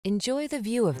Enjoy the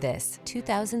view of this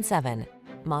 2007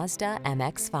 Mazda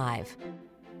MX-5.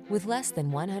 With less than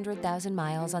 100,000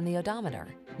 miles on the odometer,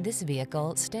 this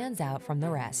vehicle stands out from the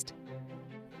rest.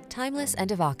 Timeless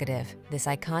and evocative, this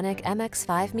iconic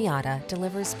MX-5 Miata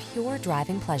delivers pure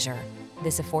driving pleasure.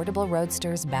 This affordable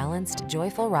roadster's balanced,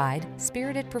 joyful ride,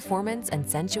 spirited performance, and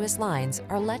sensuous lines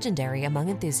are legendary among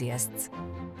enthusiasts.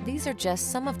 These are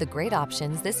just some of the great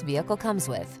options this vehicle comes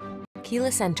with: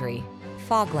 keyless entry,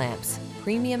 fog lamps,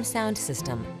 premium sound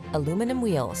system, aluminum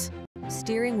wheels,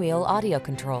 steering wheel audio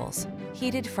controls,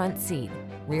 heated front seat,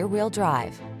 rear-wheel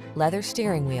drive, leather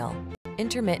steering wheel,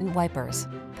 intermittent wipers,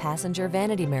 passenger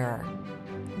vanity mirror.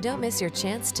 Don't miss your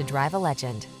chance to drive a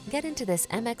legend. Get into this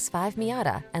MX-5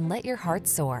 Miata and let your heart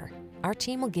soar. Our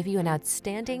team will give you an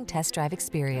outstanding test drive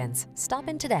experience. Stop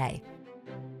in today.